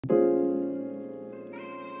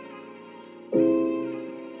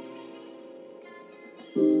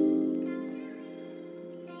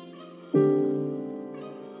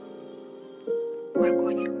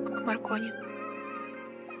балконе.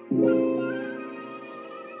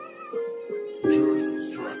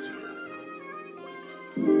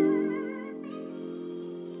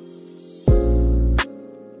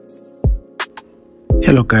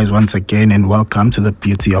 Hello guys, once again, and welcome to the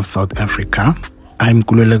beauty of South Africa. I'm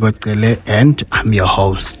Kruger and I'm your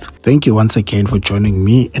host. Thank you once again for joining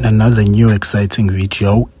me in another new exciting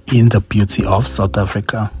video in the beauty of South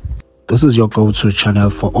Africa. This is your go-to channel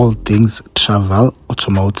for all things travel,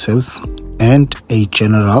 automotives, and a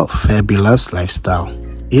general fabulous lifestyle.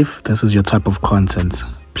 If this is your type of content,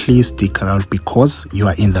 please stick around because you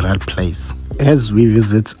are in the right place. As we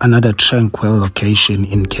visit another tranquil location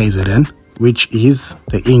in KZN, which is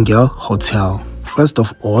the Ingel Hotel. First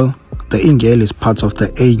of all, the Ingel is part of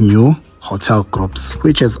the ANU hotel groups,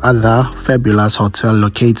 which has other fabulous hotels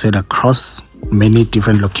located across many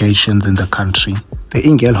different locations in the country. The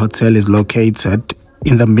Ingel Hotel is located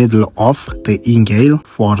in the middle of the Ingel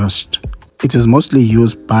Forest. It is mostly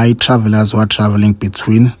used by travelers who are traveling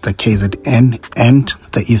between the KZN and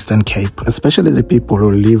the Eastern Cape, especially the people who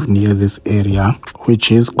live near this area,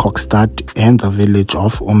 which is Kokstad and the village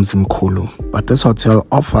of Umzimkhulu. But this hotel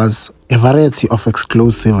offers a variety of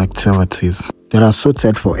exclusive activities that are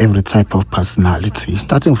suited for every type of personality,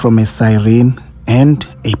 starting from a siren and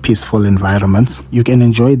a peaceful environment. You can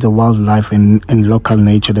enjoy the wildlife and local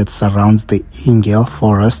nature that surrounds the Ingel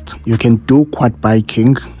Forest. You can do quad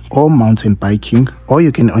biking or mountain biking, or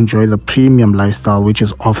you can enjoy the premium lifestyle which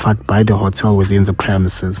is offered by the hotel within the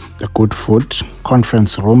premises. The good food,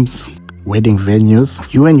 conference rooms, wedding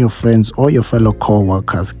venues. You and your friends or your fellow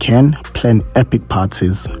co-workers can plan epic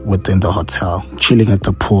parties within the hotel, chilling at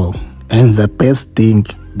the pool. And the best thing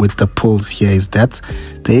with the pools here is that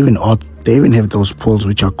they even have those pools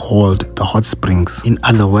which are called the hot springs. In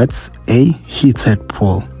other words, a heated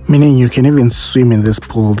pool, meaning you can even swim in these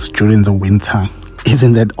pools during the winter.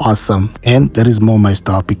 Isn't that awesome? And that is more my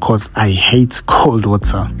style because I hate cold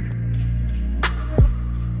water.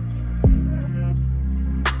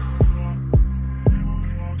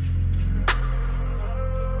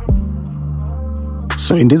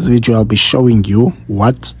 So in this video, I'll be showing you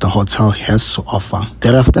what the hotel has to offer.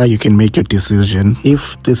 Thereafter, you can make your decision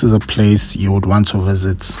if this is a place you would want to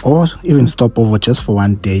visit, or even stop over just for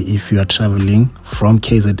one day if you are traveling from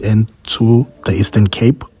KZN to the Eastern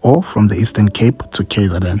Cape, or from the Eastern Cape to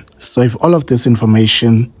KZN. So if all of this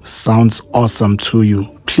information sounds awesome to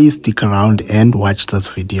you, please stick around and watch this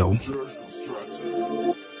video.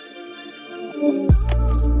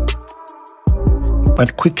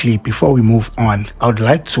 But quickly, before we move on, I would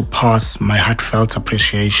like to pass my heartfelt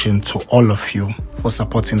appreciation to all of you for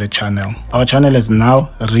supporting the channel. Our channel has now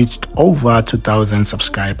reached over 2,000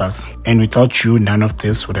 subscribers, and without you, none of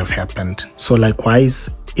this would have happened. So likewise,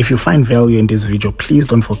 if you find value in this video, please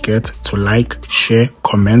don't forget to like, share,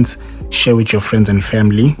 comment, share with your friends and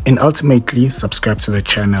family, and ultimately subscribe to the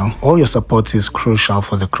channel. All your support is crucial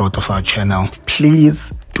for the growth of our channel.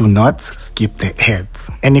 Please do not skip the ads.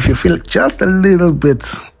 And if you feel just a little bit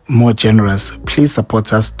more generous, please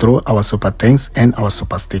support us through our super thanks and our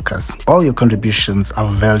super stickers. All your contributions are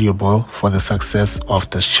valuable for the success of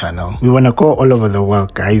this channel. We want to go all over the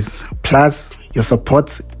world, guys. Plus, your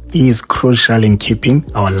support is crucial in keeping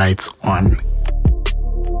our lights on.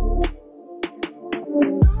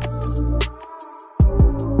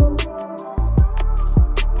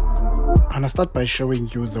 I'm gonna start by showing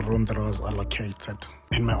you the room that was allocated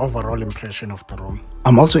and my overall impression of the room.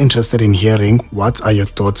 I'm also interested in hearing what are your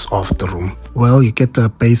thoughts of the room. Well, you get the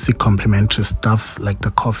basic complimentary stuff like the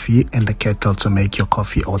coffee and the kettle to make your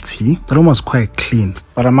coffee or tea. The room was quite clean,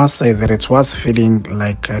 but I must say that it was feeling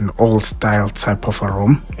like an old style type of a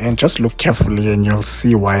room. And just look carefully and you'll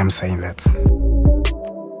see why I'm saying that.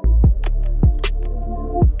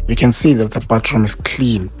 You can see that the bathroom is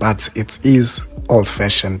clean, but it is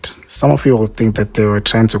old-fashioned. Some of you will think that they were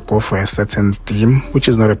trying to go for a certain theme, which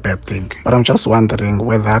is not a bad thing. But I'm just wondering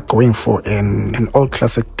whether going for an old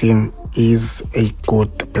classic theme is a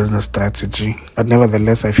good business strategy. But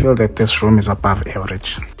nevertheless, I feel that this room is above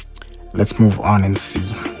average. Let's move on and see.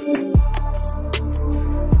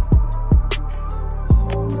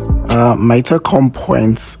 My take-home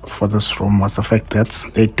points for this room was the fact that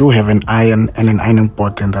they do have an iron and an ironing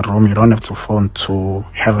board in the room. You don't have to phone to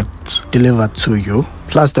have it delivered to you.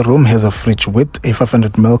 Plus, the room has a fridge with a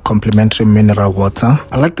 500ml complimentary mineral water.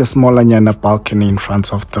 I like the smaller Nyana balcony in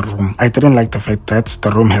front of the room. I didn't like the fact that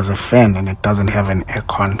the room has a fan and it doesn't have an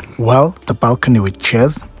aircon. Well, the balcony with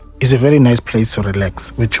chairs is a very nice place to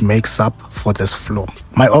relax, which makes up for this floor.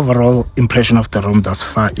 My overall impression of the room thus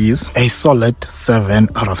far is a solid 7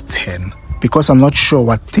 out of 10. because I'm not sure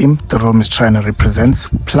what theme the room is trying to represent.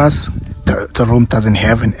 Plus, the room doesn't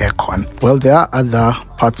have an aircon. Well, there are other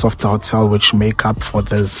parts of the hotel which make up for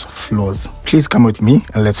these flaws. Please come with me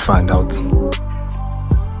and let's find out.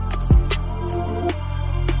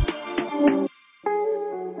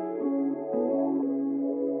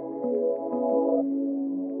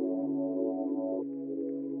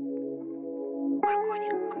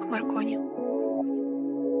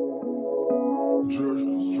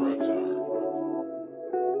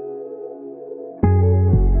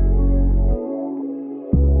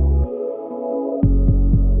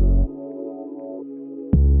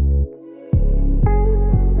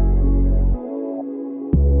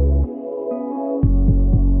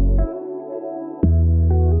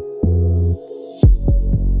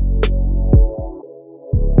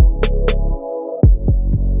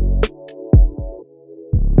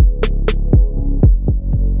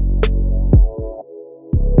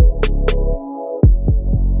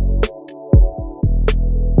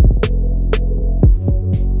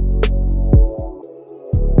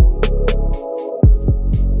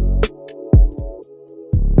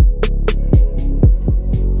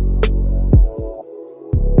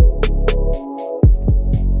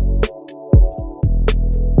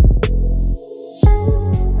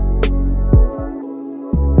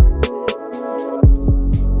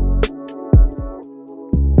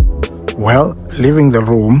 Well, leaving the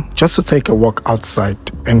room just to take a walk outside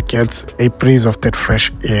and get a breeze of that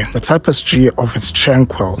fresh air. The tapestry of its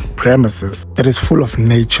tranquil premises that is full of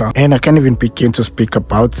nature, and I can't even begin to speak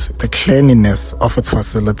about the cleanliness of its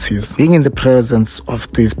facilities. Being in the presence of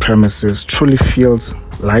these premises truly feels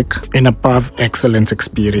like an above excellent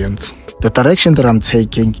experience. The direction that I'm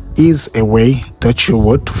taking is a way that you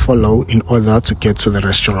would follow in order to get to the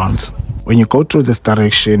restaurant. When you go through this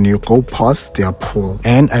direction, you go past their pool,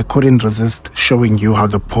 and I couldn't resist showing you how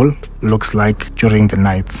the pool looks like during the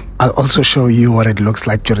night. I'll also show you what it looks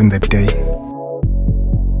like during the day.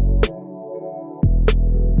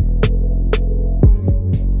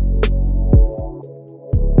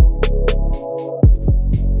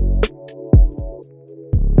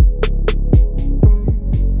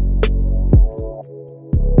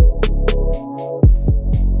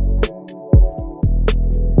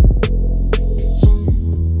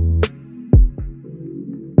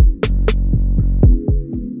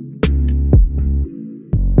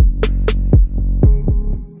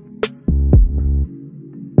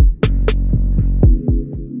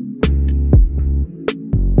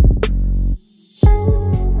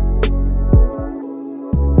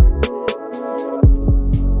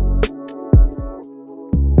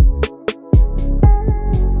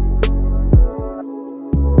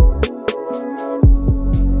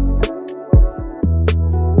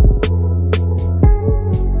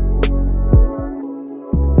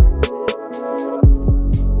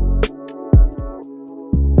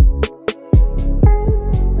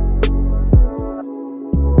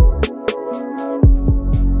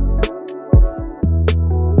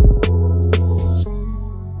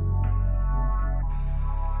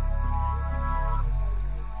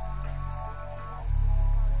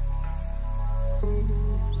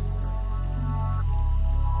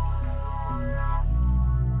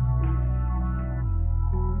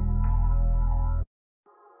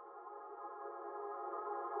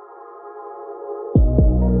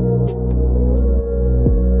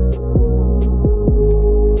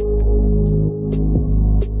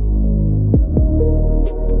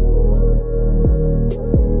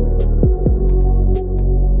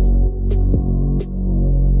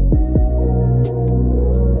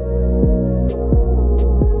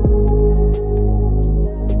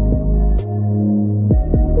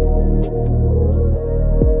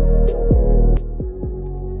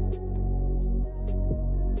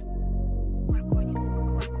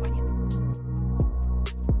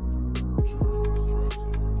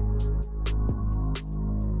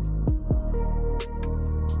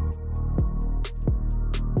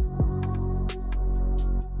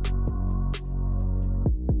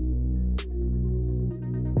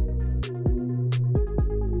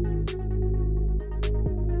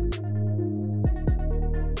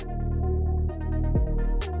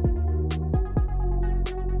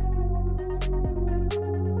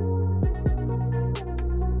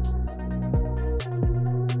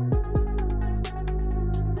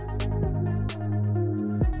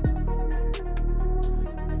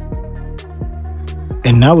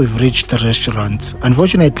 And now we've reached the restaurant.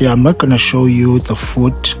 Unfortunately, I'm not going to show you the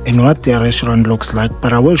food and what their restaurant looks like,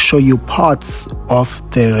 but I will show you parts of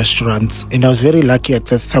the restaurant. And I was very lucky at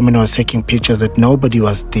this time when I was taking pictures that nobody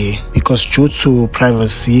was there, because due to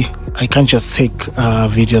privacy, I can't just take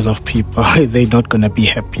videos of people. They're not gonna be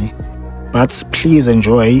happy. But please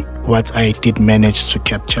enjoy what I did manage to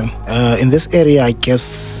capture. In this area, I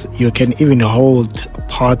guess you can even hold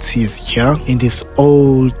parties here in this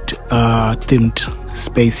old themed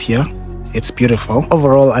space here. It's beautiful.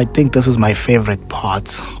 Overall, I think this is my favorite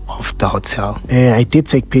part of the hotel. I did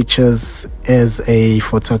take pictures as a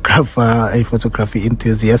photographer, a photography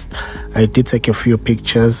enthusiast. I did take a few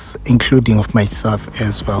pictures, including of myself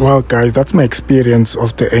as well. Well guys, that's my experience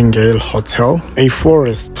of the Engale Hotel, a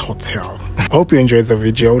forest hotel. I hope you enjoyed the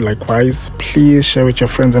video. Likewise, please share with your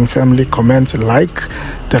friends and family, comment, like.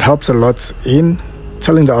 That helps a lot in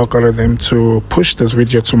telling the algorithm to push this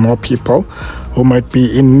video to more people who might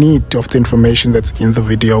be in need of the information that's in the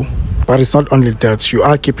video. But it's not only that, you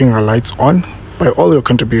are keeping our lights on by all your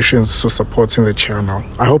contributions to supporting the channel.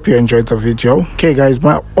 I hope you enjoyed the video. Okay guys,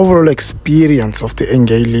 my overall experience of the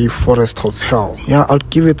Engale Forest Hotel, yeah, I'll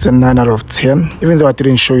give it a 9 out of 10. Even though I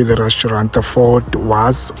didn't show you the restaurant, the food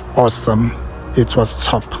was awesome. It was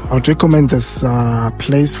top. I would recommend this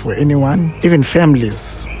place for anyone, even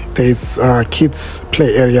families. There's kids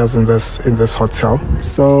play areas in this hotel.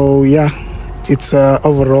 So yeah, it's a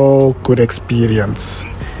overall good experience.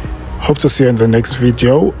 Hope to see you in the next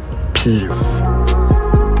video. Peace.